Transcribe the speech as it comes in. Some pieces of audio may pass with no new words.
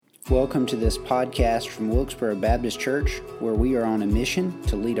Welcome to this podcast from Wilkesboro Baptist Church, where we are on a mission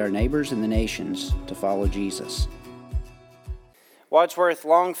to lead our neighbors and the nations to follow Jesus. Wadsworth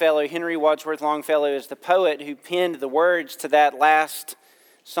Longfellow, Henry Wadsworth Longfellow, is the poet who penned the words to that last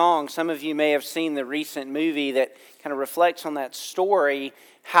song. Some of you may have seen the recent movie that kind of reflects on that story,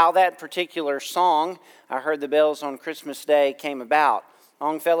 how that particular song, I Heard the Bells on Christmas Day, came about.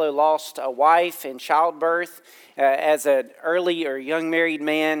 Longfellow lost a wife in childbirth. As an early or young married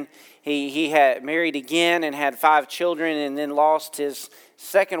man, he had married again and had 5 children, and then lost his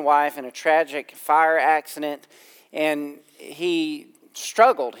second wife in a tragic fire accident. And he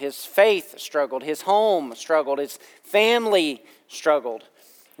struggled. His faith struggled. His home struggled. His family struggled.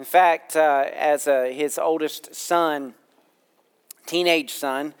 In fact, his oldest son, teenage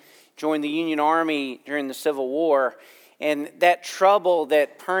son, joined the Union Army during the Civil War. And that trouble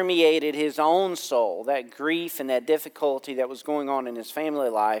that permeated his own soul, that grief and that difficulty that was going on in his family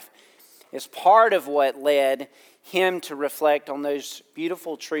life, is part of what led him to reflect on those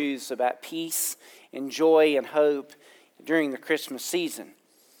beautiful truths about peace and joy and hope during the Christmas season.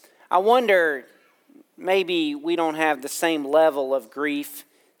 I wonder, maybe we don't have the same level of grief,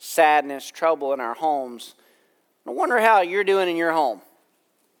 sadness, trouble in our homes. I wonder how you're doing in your home.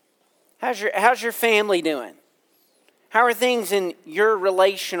 How's your family doing? How are things in your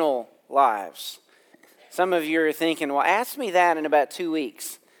relational lives? Some of you are thinking, well, ask me that in about 2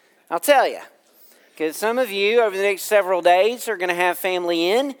 weeks. I'll tell you. Because some of you, over the next several days, are going to have family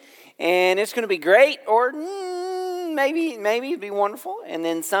in, and it's going to be great, or maybe it'd be wonderful. And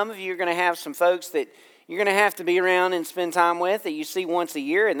then some of you are going to have some folks that you're going to have to be around and spend time with that you see once a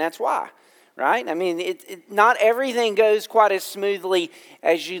year, and that's why. Right? I mean, not everything goes quite as smoothly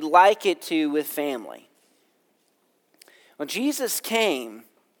as you'd like it to with family. Well, Jesus came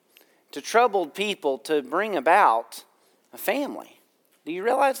to troubled people to bring about a family. Do you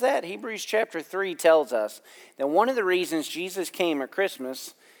realize that? Hebrews chapter 3 tells us that one of the reasons Jesus came at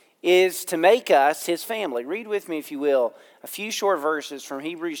Christmas is to make us his family. Read with me, if you will, a few short verses from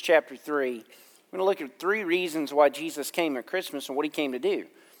Hebrews chapter 3. We're going to look at 3 reasons why Jesus came at Christmas and what he came to do.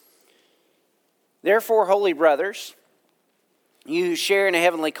 Therefore, holy brothers, you who share in a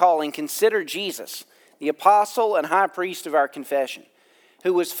heavenly calling, consider Jesus, the apostle and high priest of our confession,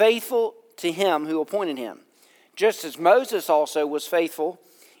 who was faithful to him who appointed him, just as Moses also was faithful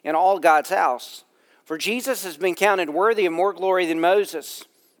in all God's house. For Jesus has been counted worthy of more glory than Moses,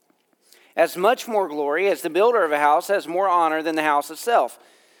 as much more glory as the builder of a house has more honor than the house itself.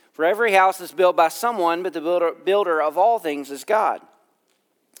 For every house is built by someone, but the builder of all things is God.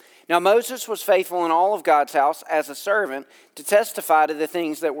 Now Moses was faithful in all of God's house as a servant to testify to the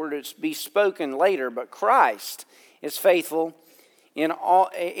things that were to be spoken later, but Christ is faithful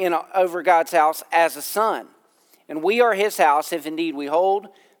over God's house as a son. And we are his house if indeed we hold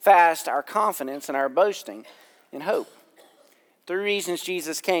fast our confidence and our boasting in hope. 3 reasons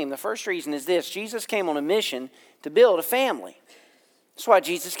Jesus came. The first reason is this: Jesus came on a mission to build a family. That's why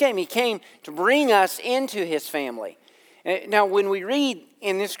Jesus came. He came to bring us into his family. Now, when we read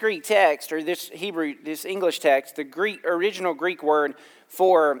in this Greek text, or this English text, the original Greek word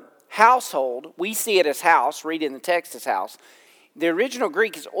for household, we see it as house, read it in the text as house. The original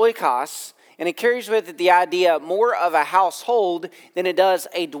Greek is oikos, and it carries with it the idea more of a household than it does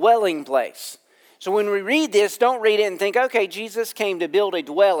a dwelling place. So when we read this, don't read it and think, okay, Jesus came to build a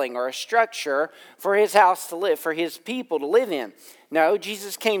dwelling or a structure for his house to live, for his people to live in. No,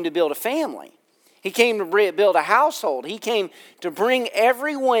 Jesus came to build a family. He came to build a household. He came to bring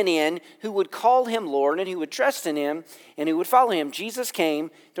everyone in who would call him Lord and who would trust in him and who would follow him. Jesus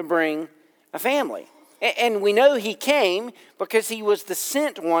came to bring a family. And we know he came because he was the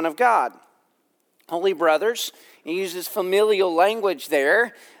sent one of God. Holy brothers, he uses familial language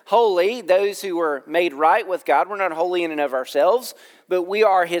there. Holy, those who were made right with God. We're not holy in and of ourselves, but we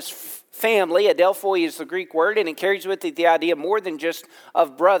are his family. Adelphoi is the Greek word, and it carries with it the idea more than just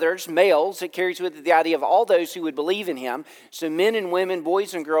of brothers, males. It carries with it the idea of all those who would believe in him. So men and women,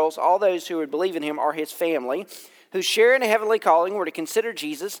 boys and girls, all those who would believe in him are his family, who share in a heavenly calling. We're to consider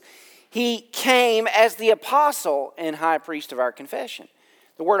Jesus. He came as the apostle and high priest of our confession.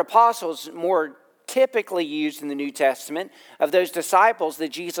 The word apostle is more typically used in the New Testament of those disciples that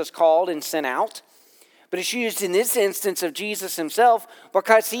Jesus called and sent out. But it's used in this instance of Jesus himself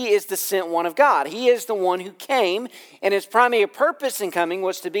because he is the sent one of God. He is the one who came, and his primary purpose in coming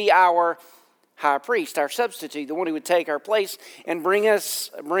was to be our high priest, our substitute, the one who would take our place and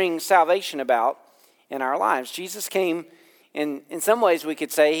bring salvation about in our lives. Jesus came, and in some ways we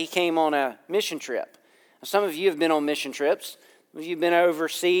could say he came on a mission trip. Some of you have been on mission trips. Some of you have been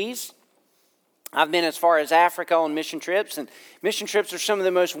overseas. I've been as far as Africa on mission trips, and mission trips are some of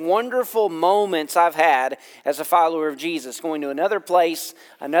the most wonderful moments I've had as a follower of Jesus. Going to another place,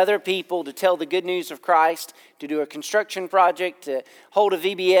 another people, to tell the good news of Christ, to do a construction project, to hold a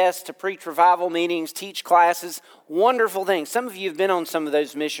VBS, to preach revival meetings, teach classes. Wonderful things. Some of you have been on some of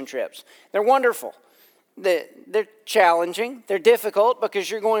those mission trips. They're wonderful. They're challenging. They're difficult because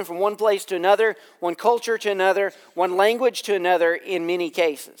you're going from one place to another, one culture to another, one language to another in many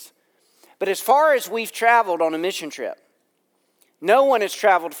cases. But as far as we've traveled on a mission trip, no one has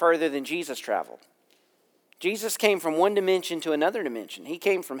traveled further than Jesus traveled. Jesus came from one dimension to another dimension. He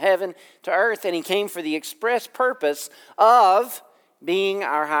came from heaven to earth, and he came for the express purpose of being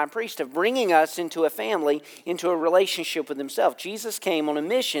our high priest, of bringing us into a family, into a relationship with himself. Jesus came on a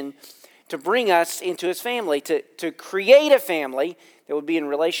mission to bring us into his family, to create a family that would be in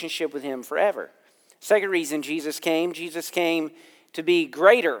relationship with him forever. Second reason Jesus came to be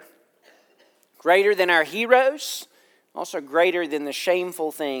greater than our heroes, also greater than the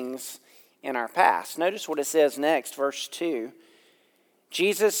shameful things in our past. Notice what it says next, verse 2.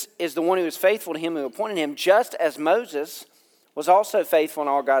 Jesus is the one who is faithful to him who appointed him, just as Moses was also faithful in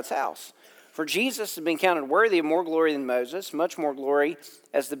all God's house. For Jesus has been counted worthy of more glory than Moses, much more glory,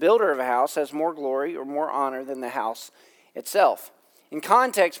 as the builder of a house has more glory or more honor than the house itself. In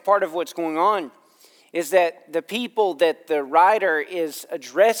context, part of what's going on is that the people that the writer is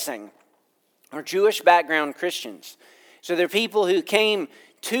addressing are Jewish background Christians. So they're people who came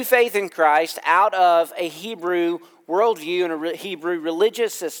to faith in Christ out of a Hebrew worldview and a Hebrew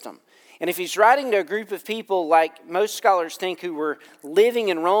religious system. And if he's writing to a group of people, like most scholars think, who were living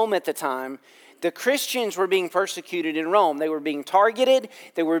in Rome at the time, the Christians were being persecuted in Rome. They were being targeted,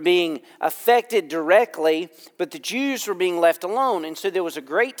 they were being affected directly, but the Jews were being left alone. And so there was a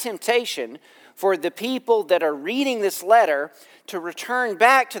great temptation for the people that are reading this letter to return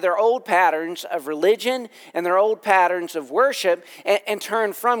back to their old patterns of religion and their old patterns of worship and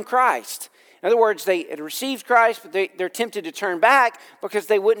turn from Christ. In other words, they had received Christ, but they're tempted to turn back because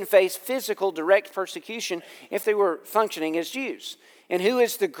they wouldn't face physical direct persecution if they were functioning as Jews. And who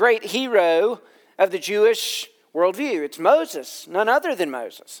is the great hero of the Jewish worldview? It's Moses, none other than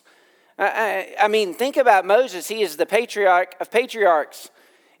Moses. I mean, think about Moses. He is the patriarch of patriarchs.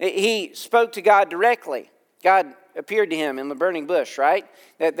 He spoke to God directly. God appeared to him in the burning bush, right?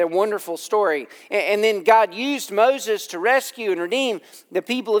 That wonderful story. And then God used Moses to rescue and redeem the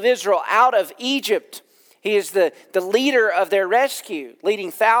people of Israel out of Egypt. He is the leader of their rescue,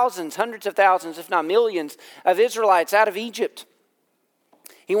 leading thousands, hundreds of thousands, if not millions, of Israelites out of Egypt.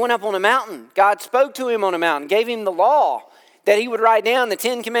 He went up on a mountain. God spoke to him on a mountain, gave him the law that he would write down. The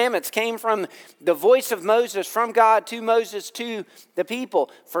 10 Commandments came from the voice of Moses, from God to Moses to the people.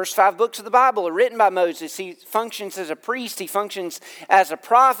 First 5 books of the Bible are written by Moses. He functions as a priest. He functions as a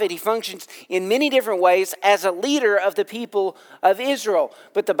prophet. He functions in many different ways as a leader of the people of Israel.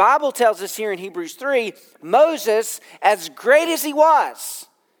 But the Bible tells us here in Hebrews 3, Moses, as great as he was,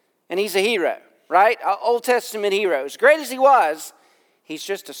 and he's a hero, right? An Old Testament hero. As great as he was, he's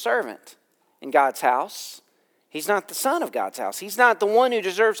just a servant in God's house. He's not the son of God's house. He's not the one who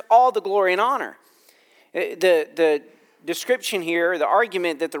deserves all the glory and honor. The description here, the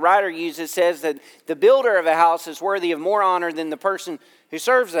argument that the writer uses, says that the builder of a house is worthy of more honor than the person who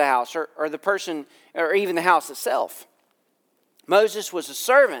serves the house or the person or even the house itself. Moses was a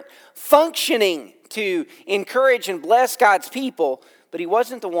servant functioning to encourage and bless God's people, but he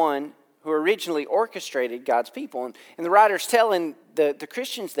wasn't the one who originally orchestrated God's people. And the writer's telling the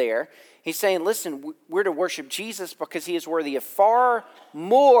Christians there, he's saying, listen, we're to worship Jesus because he is worthy of far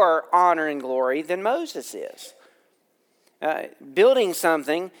more honor and glory than Moses is. Building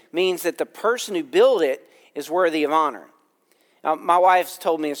something means that the person who built it is worthy of honor. Now, my wife's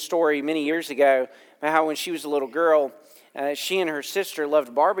told me a story many years ago about how when she was a little girl, she and her sister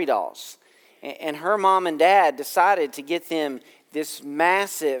loved Barbie dolls. And her mom and dad decided to get them this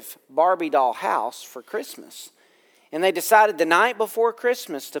massive Barbie doll house for Christmas. And they decided the night before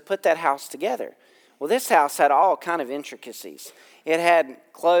Christmas to put that house together. Well, this house had all kind of intricacies. It had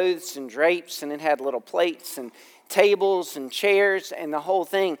clothes and drapes, and it had little plates and tables and chairs and the whole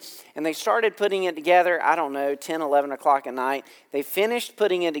thing. And they started putting it together, 10, 11 o'clock at night. They finished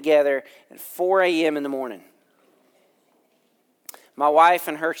putting it together at 4 a.m. in the morning. My wife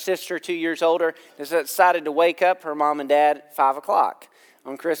and her sister, 2 years older, decided to wake up her mom and dad at 5 o'clock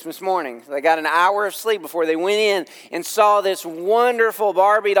on Christmas morning. They got an hour of sleep before they went in and saw this wonderful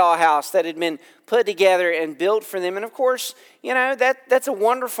Barbie doll house that had been put together and built for them. And of course, that's a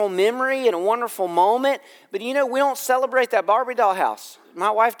wonderful memory and a wonderful moment. But we don't celebrate that Barbie doll house.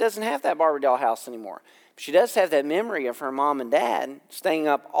 My wife doesn't have that Barbie doll house anymore. She does have that memory of her mom and dad staying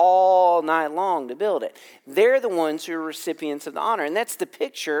up all night long to build it. They're the ones who are recipients of the honor. And that's the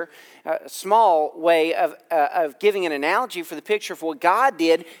picture, a small way of giving an analogy for the picture of what God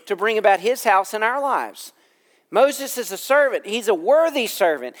did to bring about his house in our lives. Moses is a servant. He's a worthy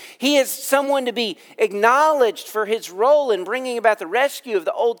servant. He is someone to be acknowledged for his role in bringing about the rescue of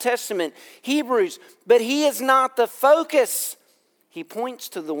the Old Testament Hebrews. But he is not the focus. He points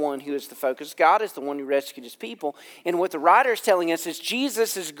to the one who is the focus. God is the one who rescued his people. And what the writer is telling us is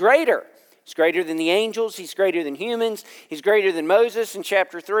Jesus is greater. He's greater than the angels. He's greater than humans. He's greater than Moses. In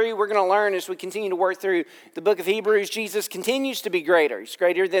chapter 3, we're going to learn as we continue to work through the book of Hebrews, Jesus continues to be greater. He's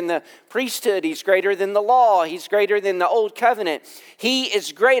greater than the priesthood. He's greater than the law. He's greater than the old covenant. He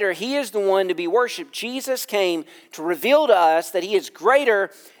is greater. He is the one to be worshiped. Jesus came to reveal to us that he is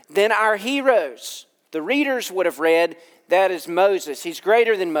greater than our heroes. The readers would have read, that is Moses. He's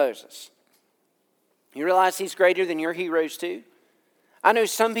greater than Moses. You realize he's greater than your heroes too? I know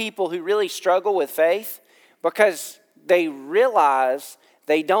some people who really struggle with faith because they realize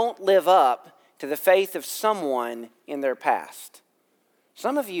they don't live up to the faith of someone in their past.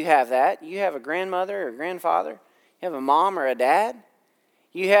 Some of you have that. You have a grandmother or a grandfather. You have a mom or a dad.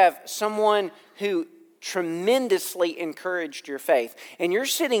 You have someone who tremendously encouraged your faith. And you're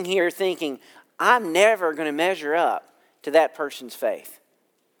sitting here thinking, I'm never going to measure up to that person's faith.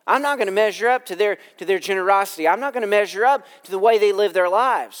 I'm not going to measure up to their generosity. I'm not going to measure up to the way they live their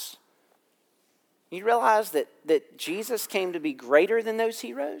lives. You realize that Jesus came to be greater than those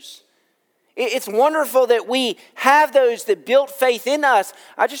heroes? It's wonderful that we have those that built faith in us.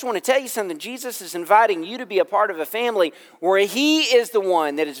 I just want to tell you something. Jesus is inviting you to be a part of a family where he is the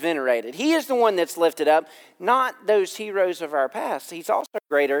one that is venerated. He is the one that's lifted up, not those heroes of our past. He's also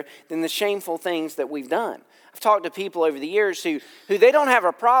greater than the shameful things that we've done. I've talked to people over the years who they don't have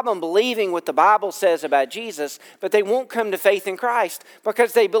a problem believing what the Bible says about Jesus, but they won't come to faith in Christ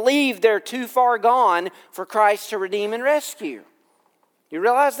because they believe they're too far gone for Christ to redeem and rescue. You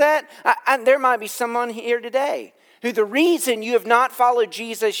realize that? There might be someone here today who the reason you have not followed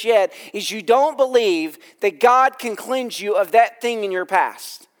Jesus yet is you don't believe that God can cleanse you of that thing in your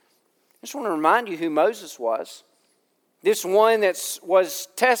past. I just want to remind you who Moses was. This one that was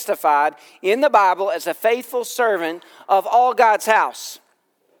testified in the Bible as a faithful servant of all God's house.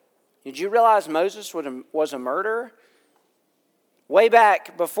 Did you realize Moses was a murderer? Way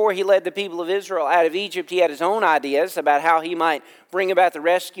back before he led the people of Israel out of Egypt, he had his own ideas about how he might bring about the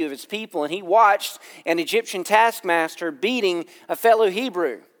rescue of his people. And he watched an Egyptian taskmaster beating a fellow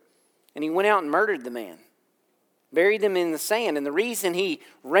Hebrew. And he went out and murdered the man. Buried them in the sand. And the reason he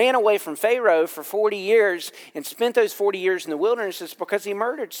ran away from Pharaoh for 40 years and spent those 40 years in the wilderness is because he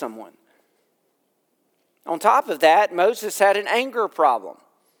murdered someone. On top of that, Moses had an anger problem.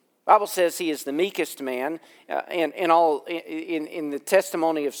 The Bible says he is the meekest man in the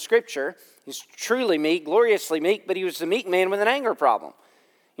testimony of Scripture. He's truly meek, gloriously meek, but he was the meek man with an anger problem.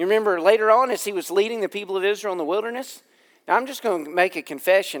 You remember later on as he was leading the people of Israel in the wilderness? Now I'm just going to make a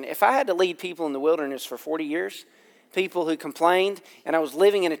confession. If I had to lead people in the wilderness for 40 years, people who complained, and I was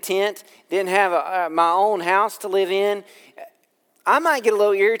living in a tent, didn't have my own house to live in, I might get a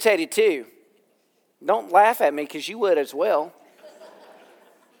little irritated too. Don't laugh at me because you would as well.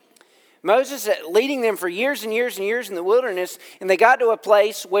 Moses leading them for years and years and years in the wilderness, and they got to a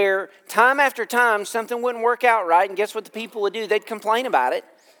place where time after time something wouldn't work out right, and guess what the people would do? They'd complain about it.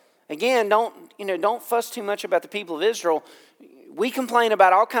 Again, don't fuss too much about the people of Israel. We complain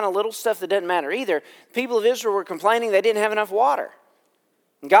about all kind of little stuff that doesn't matter either. The people of Israel were complaining they didn't have enough water.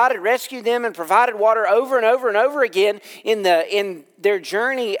 God had rescued them and provided water over and over and over again in their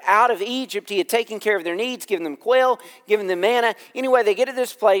journey out of Egypt. He had taken care of their needs, given them quail, given them manna. Anyway, they get to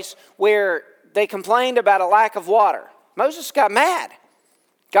this place where they complained about a lack of water. Moses got mad.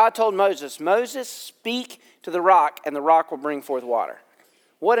 God told Moses, Moses, speak to the rock and the rock will bring forth water.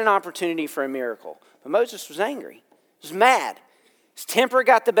 What an opportunity for a miracle. But Moses was angry. He was mad. His temper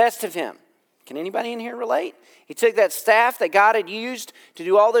got the best of him. Can anybody in here relate? He took that staff that God had used to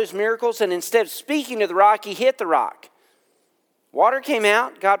do all those miracles, and instead of speaking to the rock, he hit the rock. Water came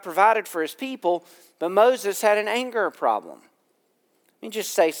out. God provided for his people, but Moses had an anger problem. Let me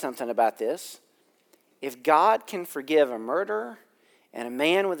just say something about this. If God can forgive a murderer and a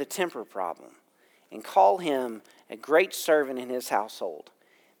man with a temper problem and call him a great servant in his household,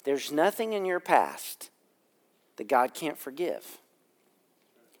 there's nothing in your past that God can't forgive.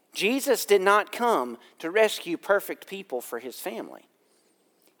 Jesus did not come to rescue perfect people for his family.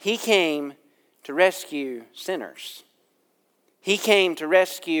 He came to rescue sinners. He came to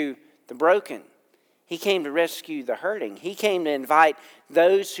rescue the broken. He came to rescue the hurting. He came to invite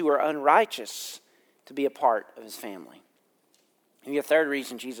those who are unrighteous to be a part of his family. And the third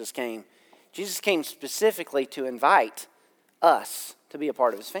reason Jesus came specifically to invite us to be a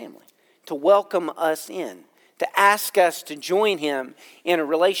part of his family, to welcome us in, to ask us to join him in a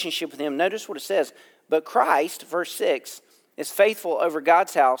relationship with him. Notice what it says. But Christ, verse 6, is faithful over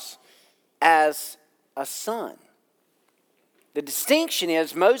God's house as a son. The distinction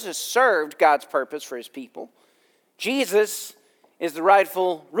is Moses served God's purpose for his people. Jesus is the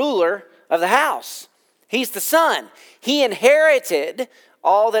rightful ruler of the house. He's the son. He inherited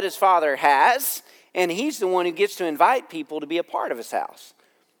all that his father has, and he's the one who gets to invite people to be a part of his house.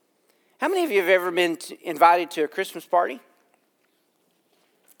 How many of you have ever been invited to a Christmas party?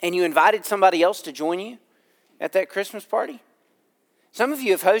 And you invited somebody else to join you at that Christmas party? Some of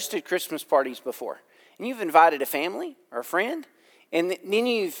you have hosted Christmas parties before, and you've invited a family or a friend, and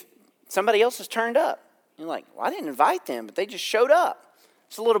then somebody else has turned up. You're like, well, I didn't invite them, but they just showed up.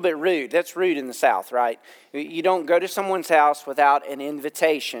 It's a little bit rude. That's rude in the South, right? You don't go to someone's house without an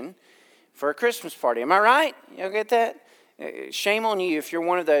invitation for a Christmas party. Am I right? Y'all get that? Shame on you if you're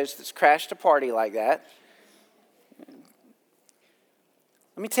one of those that's crashed a party like that.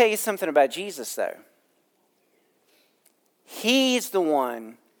 Let me tell you something about Jesus, though. He's the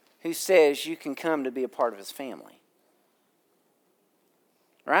one who says you can come to be a part of his family.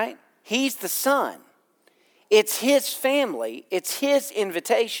 Right? He's the son. It's his family. It's his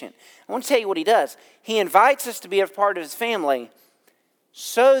invitation. I want to tell you what he does. He invites us to be a part of his family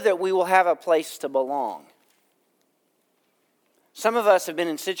so that we will have a place to belong. Some of us have been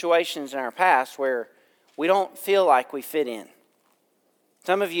in situations in our past where we don't feel like we fit in.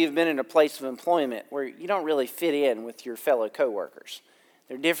 Some of you have been in a place of employment where you don't really fit in with your fellow coworkers.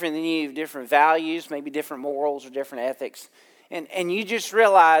 They're different than you, different values, maybe different morals or different ethics. And you just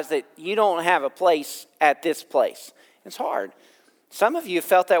realize that you don't have a place at this place. It's hard. Some of you have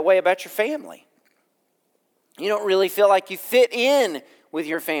felt that way about your family. You don't really feel like you fit in with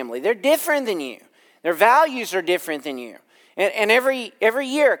your family. They're different than you. Their values are different than you. And every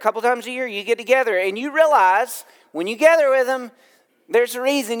year, a couple times a year, you get together and you realize when you gather with them, there's a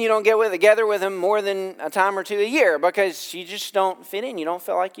reason you don't gather with them more than a time or two a year, because you just don't fit in. You don't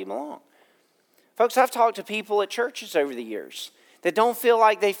feel like you belong. Folks, I've talked to people at churches over the years that don't feel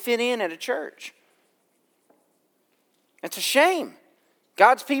like they fit in at a church. It's a shame.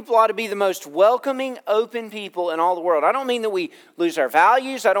 God's people ought to be the most welcoming, open people in all the world. I don't mean that we lose our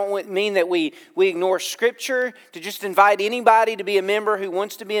values. I don't mean that we ignore Scripture to just invite anybody to be a member who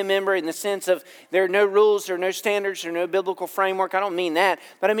wants to be a member in the sense of there are no rules, there are no standards, there are no biblical framework. I don't mean that.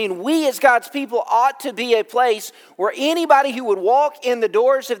 But I mean we as God's people ought to be a place where anybody who would walk in the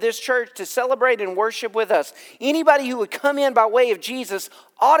doors of this church to celebrate and worship with us, anybody who would come in by way of Jesus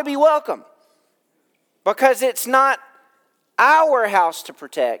ought to be welcome. Because it's not our house to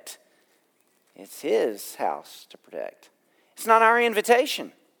protect. It's his house to protect. It's not our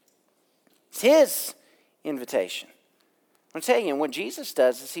invitation. It's his invitation. I'm telling you, what Jesus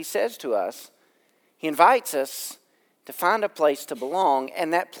does is he says to us, he invites us to find a place to belong,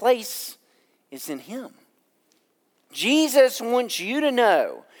 and that place is in him. Jesus wants you to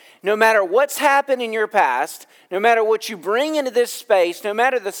know, no matter what's happened in your past, no matter what you bring into this space, no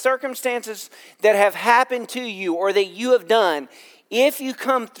matter the circumstances that have happened to you or that you have done, if you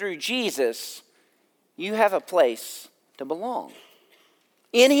come through Jesus, you have a place to belong.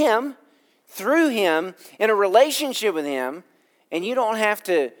 In him, through him, in a relationship with him, and you don't have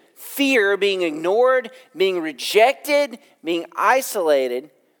to fear being ignored, being rejected, being isolated,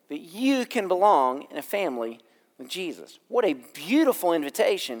 but you can belong in a family with Jesus. What a beautiful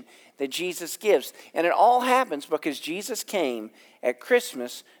invitation that Jesus gives. And it all happens because Jesus came at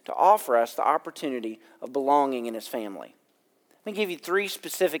Christmas to offer us the opportunity of belonging in his family. Let me give you 3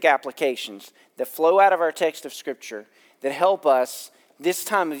 specific applications that flow out of our text of Scripture that help us this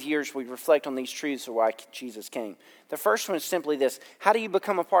time of year as we reflect on these truths of why Jesus came. The first one is simply this. How do you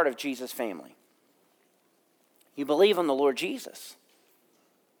become a part of Jesus' family? You believe on the Lord Jesus.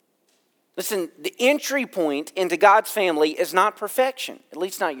 Listen, the entry point into God's family is not perfection, at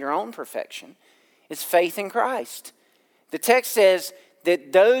least not your own perfection. It's faith in Christ. The text says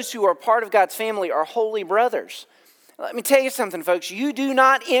that those who are part of God's family are holy brothers. Let me tell you something, folks. You do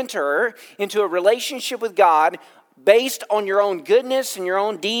not enter into a relationship with God based on your own goodness and your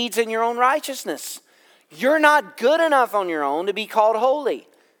own deeds and your own righteousness. You're not good enough on your own to be called holy.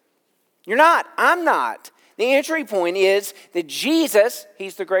 You're not. I'm not. The entry point is that Jesus,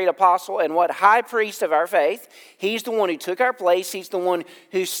 he's the great apostle and high priest of our faith. He's the one who took our place. He's the one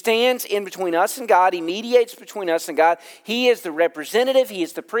who stands in between us and God. He mediates between us and God. He is the representative. He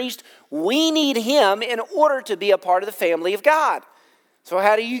is the priest. We need him in order to be a part of the family of God. So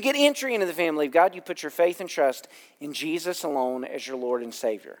how do you get entry into the family of God? You put your faith and trust in Jesus alone as your Lord and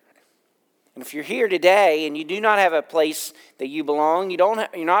Savior. And if you're here today and you do not have a place that you belong,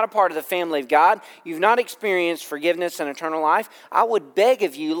 you're not a part of the family of God, you've not experienced forgiveness and eternal life, I would beg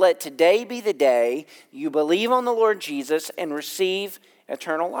of you, let today be the day you believe on the Lord Jesus and receive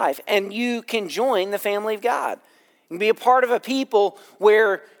eternal life. And you can join the family of God and be a part of a people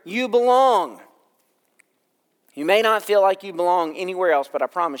where you belong. You may not feel like you belong anywhere else, but I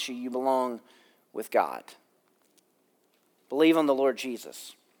promise you, you belong with God. Believe on the Lord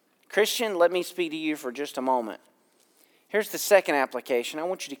Jesus. Christian, let me speak to you for just a moment. Here's the second application. I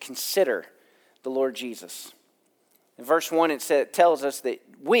want you to consider the Lord Jesus. In verse 1, it tells us that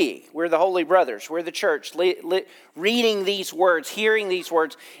we're the holy brothers, we're the church, reading these words, hearing these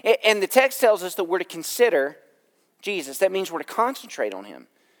words. And the text tells us that we're to consider Jesus. That means we're to concentrate on Him.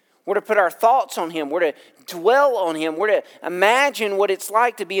 We're to put our thoughts on Him. We're to dwell on Him. We're to imagine what it's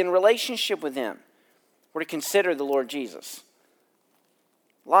like to be in relationship with Him. We're to consider the Lord Jesus.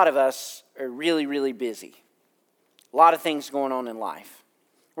 A lot of us are really, really busy. A lot of things going on in life.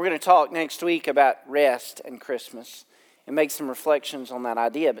 We're going to talk next week about rest and Christmas and make some reflections on that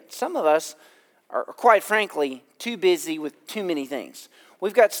idea. But some of us are, quite frankly, too busy with too many things.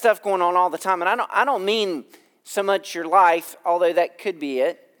 We've got stuff going on all the time. And I don't mean so much your life, although that could be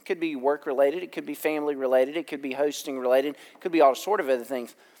it. It could be work related. It could be family related. It could be hosting related. It could be all sort of other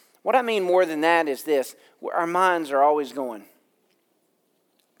things. What I mean more than that is this. Our minds are always going.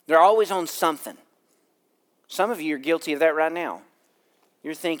 They're always on something. Some of you are guilty of that right now.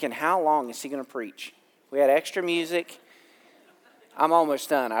 You're thinking, how long is he going to preach? We had extra music. I'm almost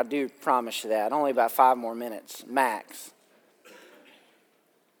done. I do promise you that. Only about 5 more minutes, max.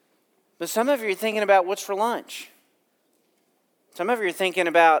 But some of you are thinking about what's for lunch. Some of you are thinking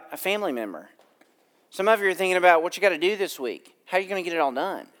about a family member. Some of you are thinking about what you got to do this week. How are you going to get it all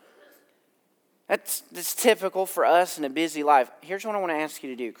done? That's typical for us in a busy life. Here's what I want to ask you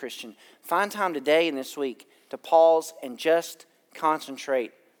to do, Christian. Find time today and this week to pause and just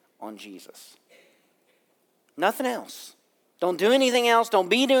concentrate on Jesus. Nothing else. Don't do anything else. Don't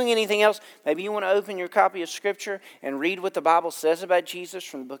be doing anything else. Maybe you want to open your copy of Scripture and read what the Bible says about Jesus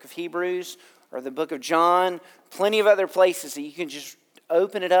from the book of Hebrews or the book of John. Plenty of other places that you can just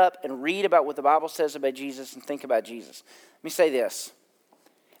open it up and read about what the Bible says about Jesus and think about Jesus. Let me say this.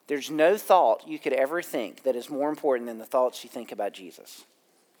 There's no thought you could ever think that is more important than the thoughts you think about Jesus.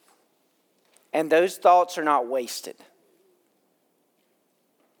 And those thoughts are not wasted.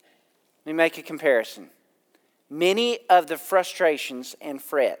 Let me make a comparison. Many of the frustrations and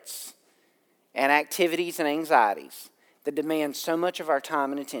frets and activities and anxieties that demand so much of our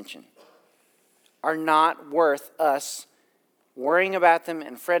time and attention are not worth us worrying about them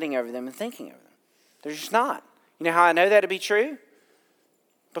and fretting over them and thinking over them. They're just not. You know how I know that to be true?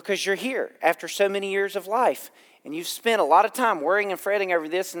 Because you're here after so many years of life and you've spent a lot of time worrying and fretting over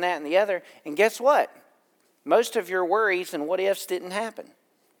this and that and the other. And guess what? Most of your worries and what ifs didn't happen.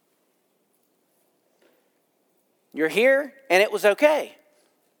 You're here and it was okay.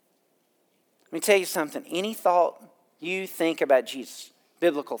 Let me tell you something. Any thought you think about Jesus,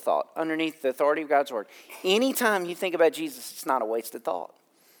 biblical thought, underneath the authority of God's Word, anytime you think about Jesus, it's not a wasted thought.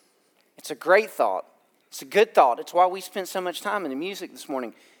 It's a great thought. It's a good thought. It's why we spent so much time in the music this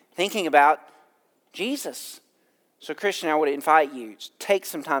morning thinking about Jesus. So, Christian, I would invite you to take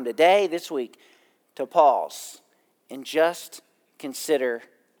some time today, this week, to pause and just consider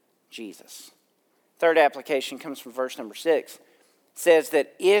Jesus. Third application comes from verse number 6. It says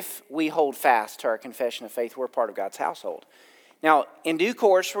that if we hold fast to our confession of faith, we're part of God's household. Now, in due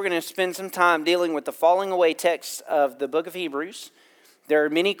course, we're going to spend some time dealing with the falling away texts of the book of Hebrews. There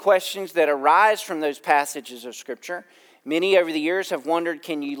are many questions that arise from those passages of Scripture. Many over the years have wondered,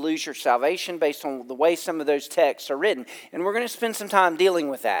 can you lose your salvation based on the way some of those texts are written? And we're going to spend some time dealing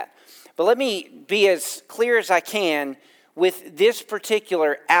with that. But let me be as clear as I can with this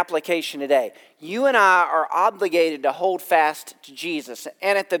particular application today. You and I are obligated to hold fast to Jesus.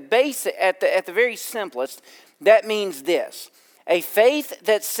 And at the very simplest, that means this. A faith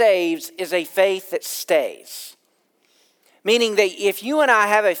that saves is a faith that stays. Meaning that if you and I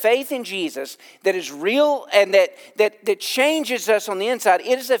have a faith in Jesus that is real and that changes us on the inside,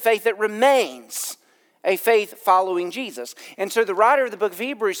 it is a faith that remains a faith following Jesus. And so the writer of the book of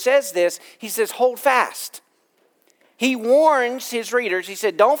Hebrews says this. He says, hold fast. He warns his readers. He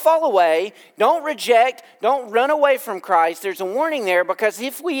said, don't fall away, don't reject, don't run away from Christ. There's a warning there because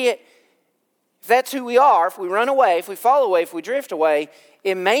if that's who we are, if we run away, if we fall away, if we drift away,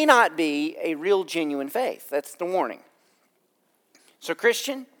 it may not be a real, genuine faith. That's the warning. So,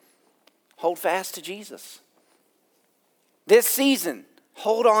 Christian, hold fast to Jesus. This season,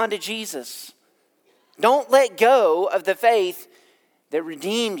 Hold on to Jesus. Don't let go of the faith that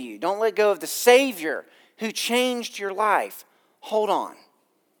redeemed you. Don't let go of the Savior who changed your life. Hold on.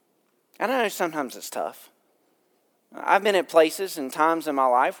 And I know sometimes it's tough. I've been at places and times in my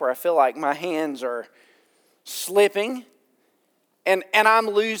life where I feel like my hands are slipping and I'm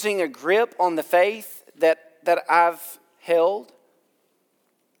losing a grip on the faith that I've held.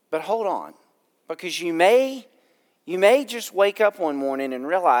 But hold on, because you may just wake up one morning and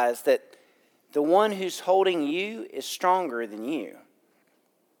realize that the one who's holding you is stronger than you.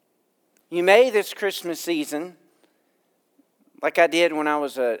 You may this Christmas season, like I did when I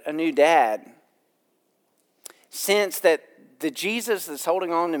was a new dad, sense that the Jesus that's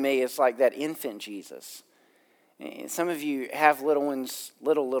holding on to me is like that infant Jesus. Some of you have little ones,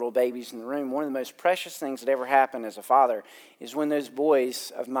 little babies in the room. One of the most precious things that ever happened as a father is when those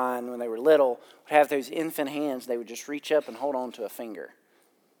boys of mine, when they were little, would have those infant hands. They would just reach up and hold on to a finger.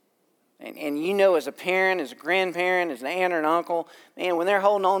 And you know, as a parent, as a grandparent, as an aunt or an uncle, man, when they're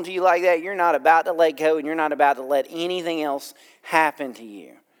holding on to you like that, you're not about to let go and you're not about to let anything else happen to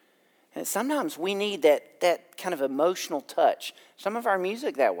you. And sometimes we need that kind of emotional touch. Some of our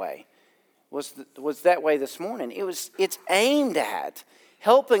music that way was that way this morning. It's aimed at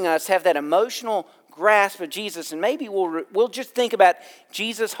helping us have that emotional grasp of Jesus. And maybe we'll just think about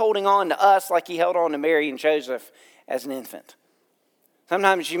Jesus holding on to us like he held on to Mary and Joseph as an infant.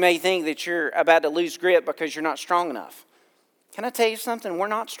 Sometimes you may think that you're about to lose grip because you're not strong enough. Can I tell you something? We're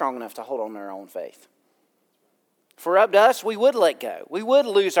not strong enough to hold on to our own faith. If we're up to us, we would let go. We would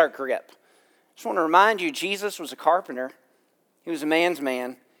lose our grip. I just want to remind you, Jesus was a carpenter. He was a man's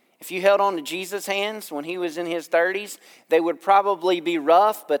man. If you held on to Jesus' hands when he was in his 30s, they would probably be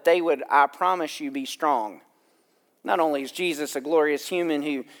rough, but they would, I promise you, be strong. Not only is Jesus a glorious human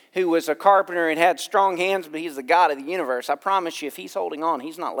who was a carpenter and had strong hands, but he's the God of the universe. I promise you, if he's holding on,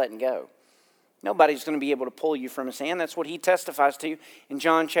 he's not letting go. Nobody's going to be able to pull you from his hand. That's what he testifies to in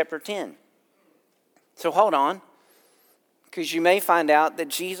John chapter 10. So hold on, because you may find out that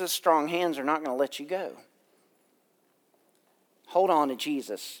Jesus' strong hands are not going to let you go. Hold on to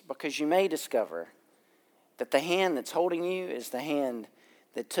Jesus, because you may discover that the hand that's holding you is the hand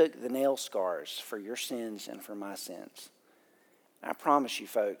that took the nail scars for your sins and for my sins. And I promise you,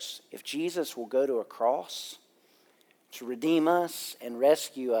 folks, if Jesus will go to a cross to redeem us and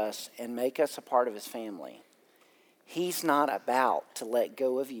rescue us and make us a part of his family, he's not about to let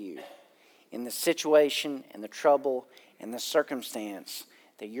go of you in the situation and the trouble and the circumstance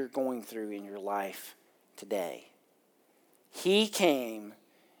that you're going through in your life today. He came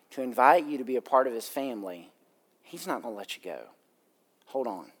to invite you to be a part of his family. He's not going to let you go. Hold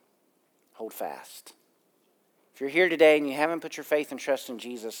on. Hold fast. If you're here today and you haven't put your faith and trust in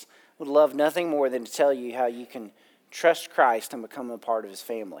Jesus, I would love nothing more than to tell you how you can trust Christ and become a part of his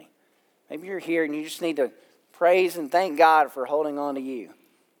family. Maybe you're here and you just need to praise and thank God for holding on to you.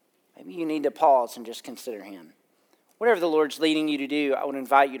 Maybe you need to pause and just consider him. Whatever the Lord's leading you to do, I would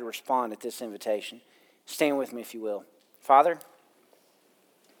invite you to respond at this invitation. Stand with me if you will. Father,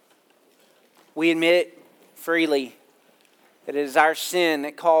 we admit freely that it is our sin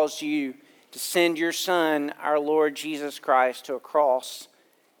that caused you to send your Son, our Lord Jesus Christ, to a cross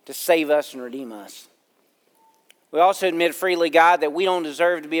to save us and redeem us. We also admit freely, God, that we don't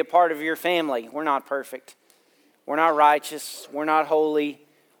deserve to be a part of your family. We're not perfect. We're not righteous. We're not holy.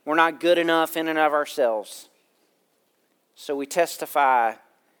 We're not good enough in and of ourselves. So we testify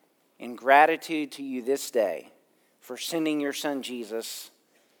in gratitude to you this day for sending your Son Jesus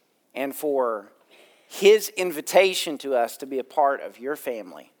and for his invitation to us to be a part of your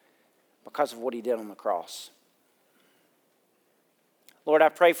family because of what he did on the cross. Lord, I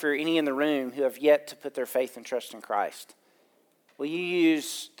pray for any in the room who have yet to put their faith and trust in Christ. Will you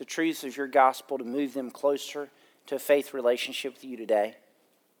use the truths of your gospel to move them closer to a faith relationship with you today?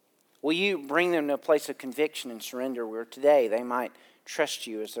 Will you bring them to a place of conviction and surrender where today they might trust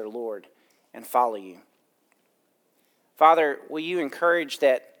you as their Lord and follow you? Father, will you encourage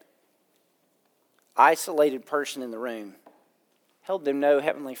that isolated person in the room? Help them know,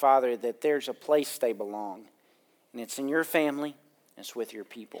 Heavenly Father, that there's a place they belong. And it's in your family, and it's with your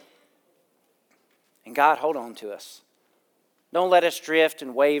people. And God, hold on to us. Don't let us drift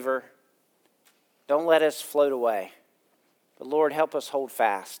and waver. Don't let us float away. But Lord, help us hold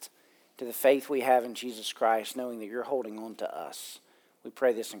fast to the faith we have in Jesus Christ, knowing that you're holding on to us. We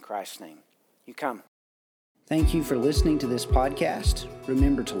pray this in Christ's name. You come. Thank you for listening to this podcast.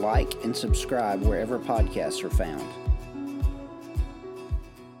 Remember to like and subscribe wherever podcasts are found.